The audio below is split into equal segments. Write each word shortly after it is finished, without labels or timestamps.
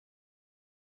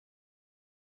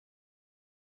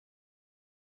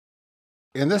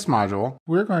In this module,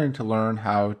 we're going to learn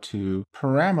how to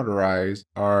parameterize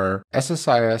our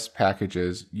SSIS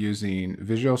packages using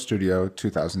Visual Studio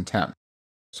 2010.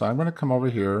 So I'm going to come over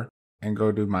here and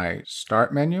go to my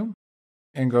Start menu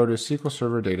and go to SQL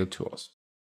Server Data Tools.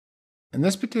 In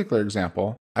this particular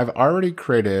example, I've already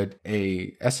created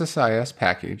a SSIS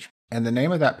package, and the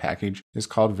name of that package is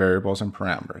called Variables and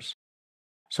Parameters.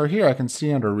 So here I can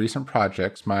see under Recent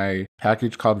Projects my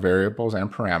package called Variables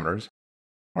and Parameters.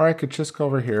 Or I could just go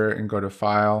over here and go to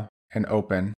File and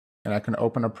Open, and I can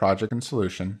open a project and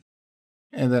solution,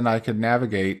 and then I could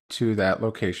navigate to that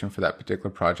location for that particular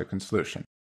project and solution.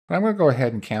 But I'm going to go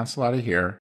ahead and cancel out of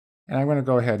here, and I'm going to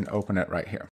go ahead and open it right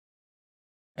here.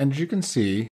 And as you can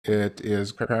see, it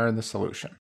is preparing the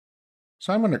solution.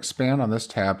 So I'm going to expand on this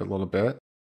tab a little bit,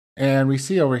 and we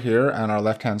see over here on our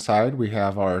left-hand side, we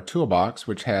have our toolbox,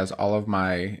 which has all of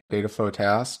my data flow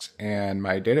tasks and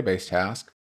my database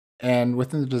task. And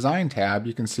within the Design tab,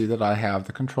 you can see that I have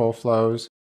the control flows.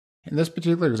 In this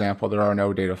particular example, there are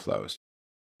no data flows.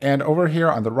 And over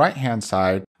here on the right-hand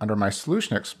side, under my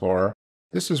Solution Explorer,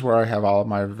 this is where I have all of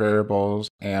my variables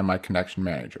and my connection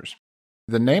managers.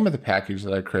 The name of the package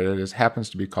that I created happens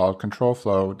to be called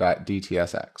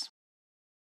controlflow.dtsx.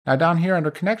 Now down here under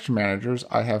Connection Managers,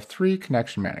 I have three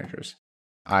connection managers.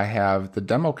 I have the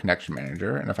Demo Connection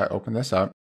Manager, and if I open this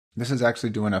up, this is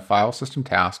actually doing a file system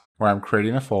task where I'm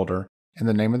creating a folder, and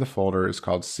the name of the folder is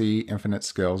called C Infinite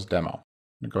Skills Demo.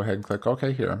 I'm go ahead and click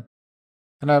OK here.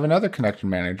 Then I have another connection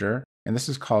manager, and this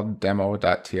is called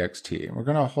demo.txt. We're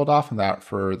going to hold off on that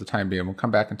for the time being. We'll come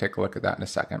back and take a look at that in a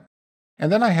second.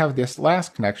 And then I have this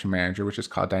last connection manager, which is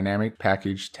called dynamic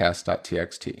package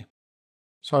test.txt.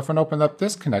 So if I open up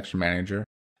this connection manager,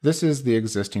 this is the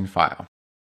existing file.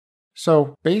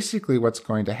 So basically what's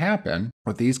going to happen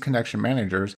with these connection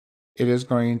managers, it is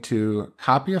going to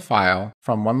copy a file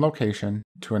from one location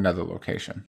to another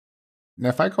location. Now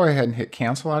if I go ahead and hit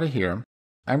cancel out of here,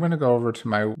 I'm going to go over to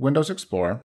my Windows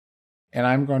Explorer, and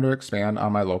I'm going to expand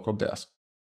on my local disk.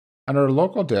 Under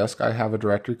local disk, I have a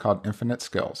directory called Infinite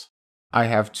Skills. I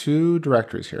have two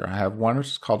directories here. I have one which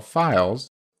is called Files,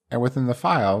 and within the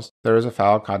files, there is a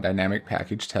file called dynamic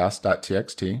package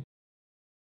test.txt.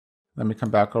 Let me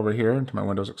come back over here into my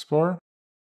Windows Explorer.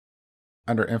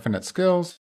 Under Infinite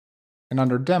Skills and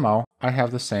under Demo, I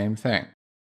have the same thing.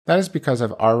 That is because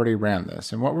I've already ran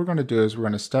this. And what we're going to do is we're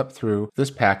going to step through this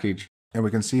package, and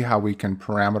we can see how we can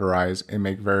parameterize and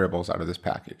make variables out of this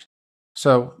package.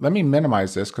 So let me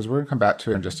minimize this because we're going to come back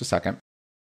to it in just a second.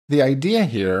 The idea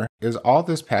here is all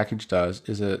this package does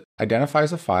is it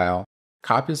identifies a file,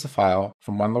 copies the file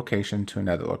from one location to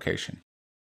another location.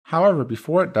 However,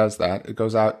 before it does that, it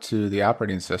goes out to the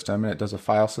operating system and it does a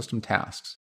file system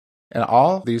tasks. And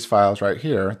all these files right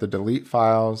here, the delete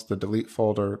files, the delete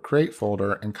folder, create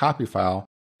folder, and copy file,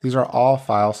 these are all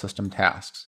file system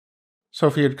tasks. So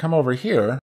if we had come over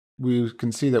here, we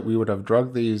can see that we would have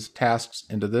drugged these tasks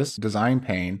into this design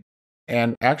pane,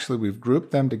 and actually we've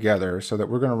grouped them together so that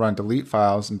we're going to run delete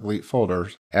files and delete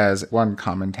folders as one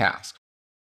common task.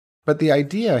 But the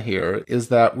idea here is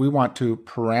that we want to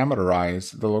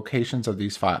parameterize the locations of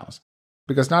these files,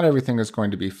 because not everything is going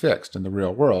to be fixed in the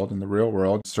real world. In the real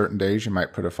world, certain days you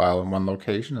might put a file in one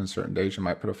location, and certain days you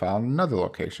might put a file in another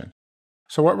location.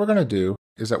 So what we're going to do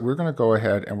is that we're going to go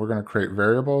ahead and we're going to create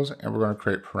variables and we're going to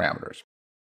create parameters.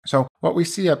 So what we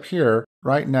see up here,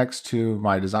 right next to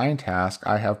my design task,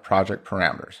 I have project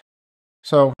parameters.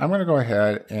 So I'm going to go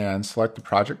ahead and select the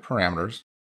project parameters.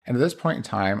 And at this point in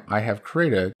time, I have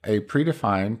created a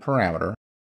predefined parameter,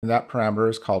 and that parameter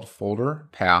is called folder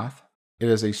path. It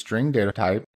is a string data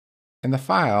type, and the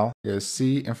file is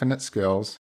C Infinite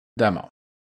Skills Demo.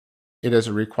 It is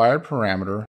a required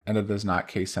parameter, and it is not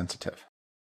case sensitive.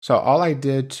 So all I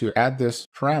did to add this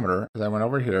parameter is I went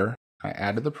over here, I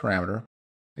added the parameter,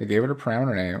 I gave it a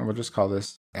parameter name, and we'll just call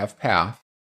this fpath.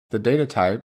 The data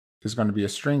type is going to be a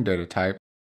string data type,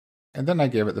 and then I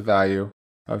gave it the value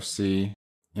of C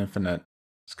Infinite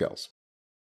Skills.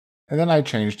 And then I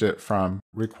changed it from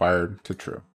required to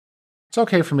true. It's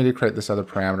okay for me to create this other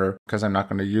parameter because I'm not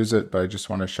going to use it, but I just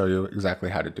want to show you exactly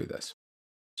how to do this.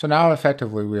 So now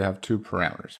effectively we have two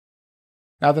parameters.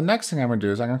 Now the next thing I'm going to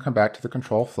do is I'm going to come back to the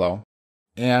control flow,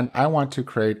 and I want to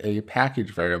create a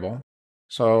package variable.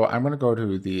 So I'm going to go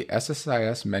to the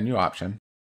SSIS menu option,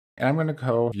 and I'm going to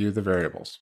go view the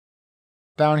variables.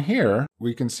 Down here,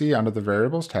 we can see under the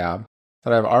variables tab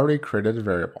that I've already created a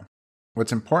variable.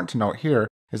 What's important to note here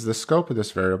is the scope of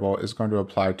this variable is going to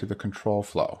apply to the control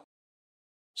flow.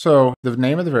 So the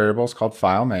name of the variable is called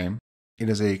file name. It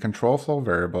is a control flow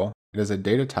variable. It is a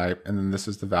data type, and then this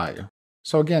is the value.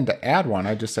 So again, to add one,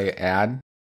 I just say add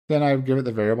Then I give it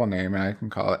the variable name, and I can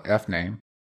call it fname.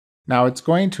 Now it's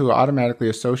going to automatically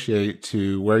associate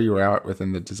to where you are at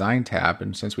within the design tab,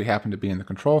 and since we happen to be in the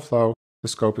control flow, the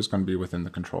scope is going to be within the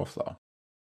control flow.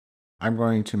 I'm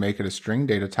going to make it a string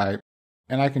data type,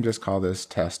 and I can just call this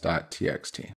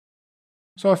test.txt.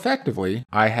 So effectively,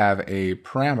 I have a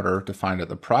parameter defined at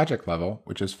the project level,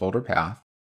 which is folder path.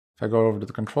 If I go over to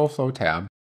the control flow tab,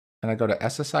 and I go to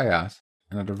SSIS,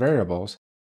 and under variables,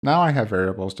 now I have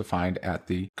variables defined at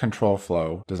the control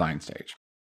flow design stage.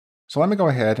 So let me go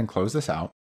ahead and close this out.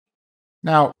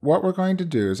 Now, what we're going to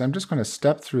do is I'm just going to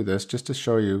step through this just to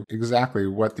show you exactly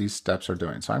what these steps are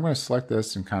doing. So I'm going to select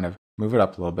this and kind of move it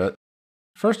up a little bit.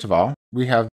 First of all, we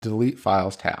have delete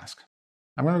files task.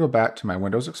 I'm going to go back to my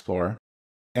Windows Explorer,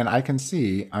 and I can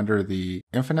see under the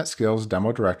Infinite Skills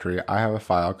demo directory, I have a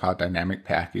file called dynamic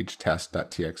package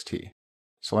test.txt.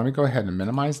 So let me go ahead and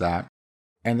minimize that.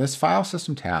 And this file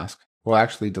system task will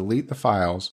actually delete the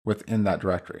files within that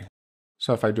directory.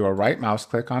 So if I do a right mouse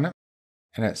click on it,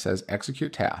 and it says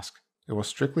execute task, it will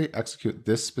strictly execute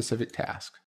this specific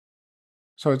task.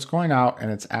 So it's going out and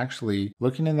it's actually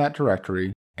looking in that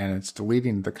directory and it's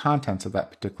deleting the contents of that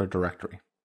particular directory.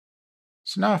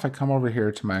 So now if I come over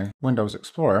here to my Windows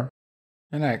Explorer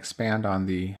and I expand on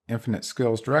the Infinite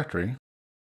Skills directory,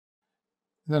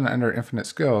 then under Infinite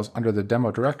Skills, under the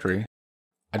demo directory,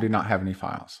 I do not have any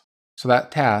files. So that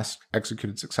task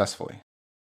executed successfully.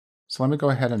 So let me go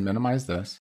ahead and minimize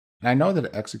this. And I know that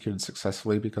it executed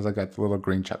successfully because I got the little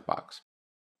green checkbox.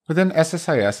 Within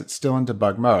SSIS, it's still in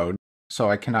debug mode, so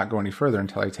I cannot go any further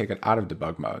until I take it out of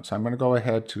debug mode. So I'm going to go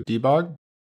ahead to debug,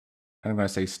 and I'm going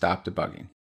to say stop debugging.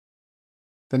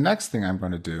 The next thing I'm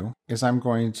going to do is I'm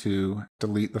going to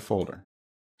delete the folder.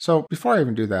 So before I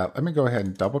even do that, let me go ahead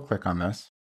and double click on this.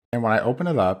 And when I open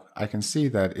it up, I can see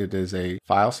that it is a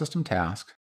file system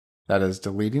task that is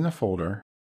deleting a folder.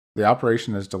 The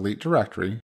operation is delete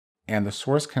directory, and the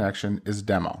source connection is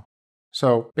demo.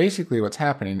 So basically what's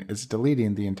happening is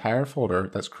deleting the entire folder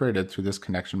that's created through this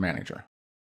connection manager.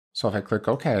 So if I click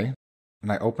OK,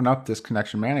 and I open up this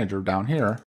connection manager down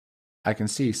here, I can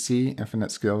see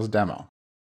Infinite Skills Demo.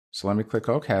 So let me click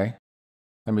OK.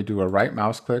 Let me do a right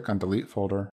mouse click on delete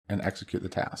folder and execute the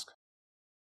task.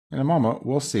 In a moment,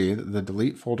 we'll see that the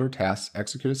delete folder task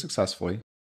executed successfully.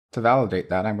 To validate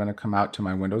that, I'm going to come out to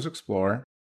my Windows Explorer,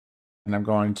 and I'm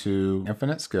going to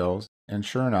Infinite Skills, and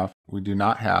sure enough, we do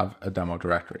not have a demo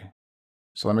directory.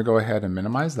 So let me go ahead and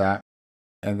minimize that,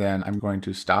 and then I'm going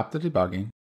to stop the debugging.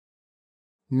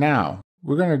 Now,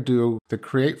 we're going to do the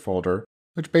create folder,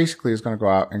 which basically is going to go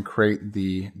out and create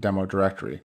the demo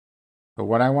directory. But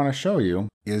what I want to show you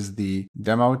is the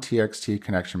demo.txt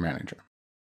connection manager.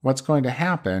 What's going to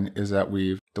happen is that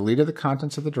we've deleted the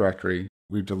contents of the directory,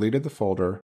 we've deleted the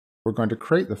folder, we're going to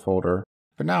create the folder,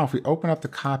 but now if we open up the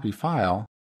copy file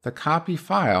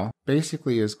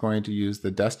basically is going to use the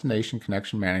destination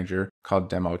connection manager called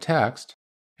demo text,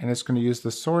 and it's going to use the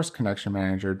source connection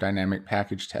manager dynamic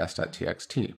package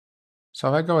test.txt. So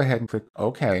if I go ahead and click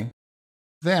OK,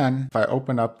 then if I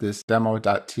open up this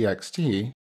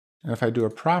demo.txt, and if I do a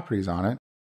properties on it,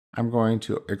 I'm going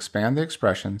to expand the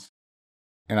expressions,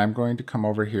 and I'm going to come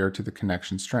over here to the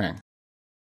connection string.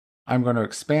 I'm going to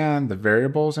expand the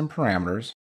variables and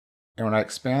parameters, and when I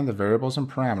expand the variables and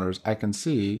parameters, I can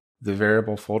see the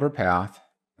variable folder path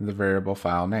and the variable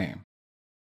file name.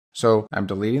 So I'm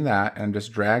deleting that, and I'm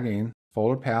just dragging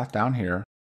folder path down here,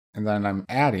 and then I'm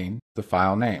adding the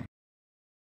file name.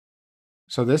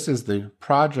 So this is the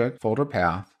project folder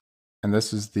path, and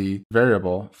this is the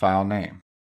variable file name.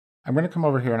 I'm going to come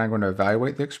over here and I'm going to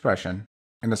evaluate the expression,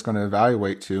 and it's going to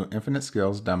evaluate to Infinite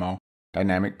Skills Demo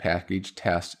Dynamic Package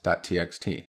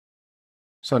Test.txt.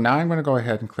 So now I'm going to go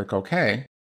ahead and click OK,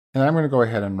 and I'm going to go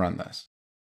ahead and run this.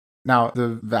 Now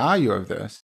the value of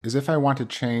this is if I want to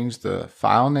change the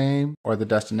file name or the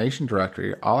destination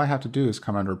directory, all I have to do is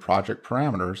come under Project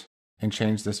Parameters and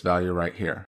change this value right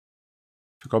here.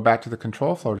 If I go back to the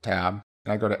Control Flow tab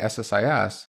and I go to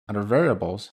SSIS, under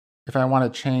Variables, if I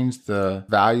want to change the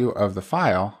value of the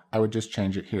file, I would just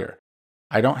change it here.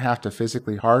 I don't have to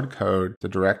physically hard code the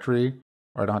directory,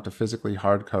 or I don't have to physically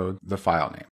hard code the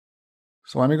file name.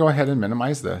 So let me go ahead and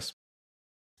minimize this.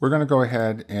 We're going to go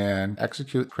ahead and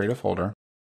execute create a folder,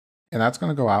 and that's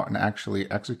going to go out and actually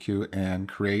execute and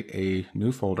create a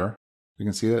new folder. You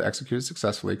can see that it executed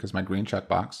successfully because my green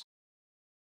checkbox.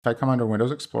 If I come under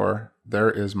Windows Explorer, there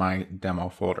is my demo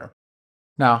folder.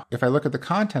 Now, if I look at the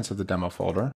contents of the demo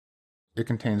folder, it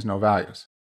contains no values.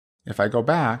 If I go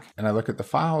back and I look at the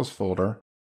files folder,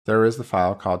 there is the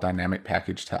file called Dynamic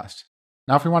Package Test.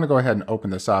 Now, if we want to go ahead and open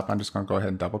this up, I'm just going to go ahead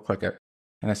and double click it,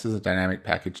 and this is a Dynamic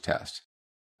Package Test.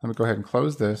 Let me go ahead and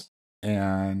close this,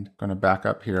 and I'm going to back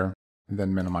up here and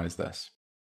then minimize this.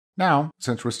 Now,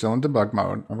 since we're still in debug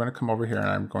mode, I'm going to come over here and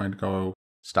I'm going to go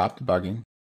stop debugging.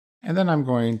 And then I'm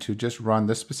going to just run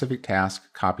this specific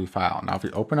task, copy file. Now, if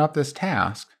we open up this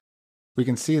task, we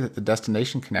can see that the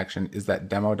destination connection is that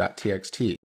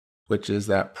demo.txt, which is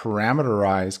that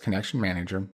parameterized connection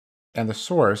manager, and the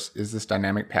source is this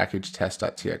dynamic package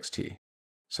test.txt.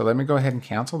 So let me go ahead and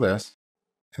cancel this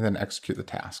and then execute the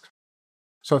task.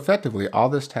 So effectively, all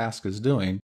this task is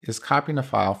doing is copying a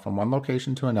file from one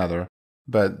location to another,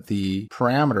 but the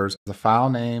parameters, the file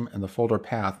name and the folder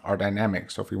path are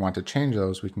dynamic. So if we want to change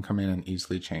those, we can come in and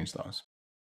easily change those.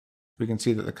 We can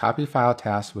see that the copy file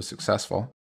task was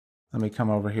successful. Let me come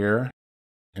over here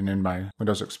and in my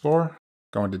Windows Explorer,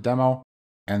 go into Demo,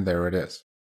 and there it is.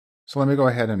 So let me go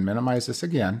ahead and minimize this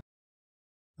again.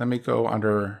 Let me go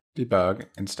under Debug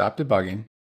and stop debugging,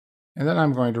 and then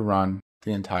I'm going to run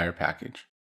the entire package.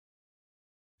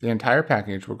 The entire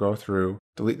package will go through,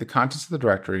 delete the contents of the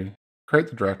directory, create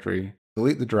the directory,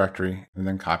 delete the directory, and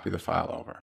then copy the file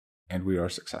over. And we are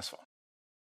successful.